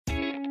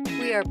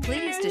We are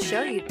pleased to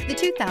show you the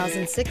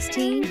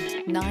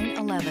 2016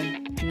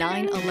 911.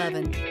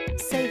 911,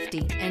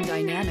 safety and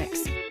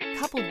dynamics,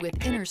 coupled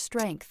with inner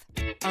strength,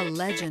 a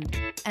legend,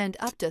 and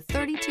up to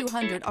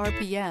 3,200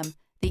 RPM,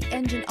 the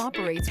engine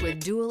operates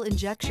with dual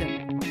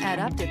injection. At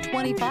up to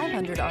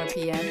 2,500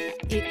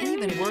 RPM, it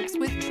even works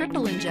with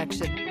triple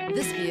injection.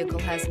 This vehicle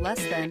has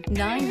less than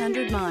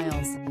 900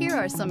 miles. Here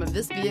are some of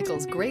this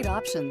vehicle's great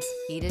options: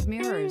 heated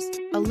mirrors,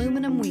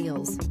 aluminum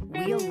wheels,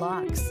 wheel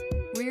locks,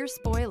 rear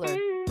spoiler,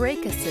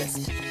 brake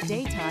assist,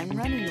 daytime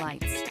running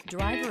lights,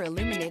 driver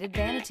illuminated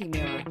vanity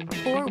mirror,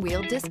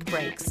 four-wheel disc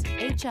brakes,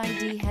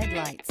 HID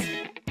headlights,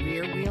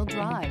 rear wheel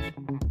drive.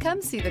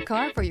 Come see the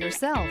car for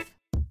yourself.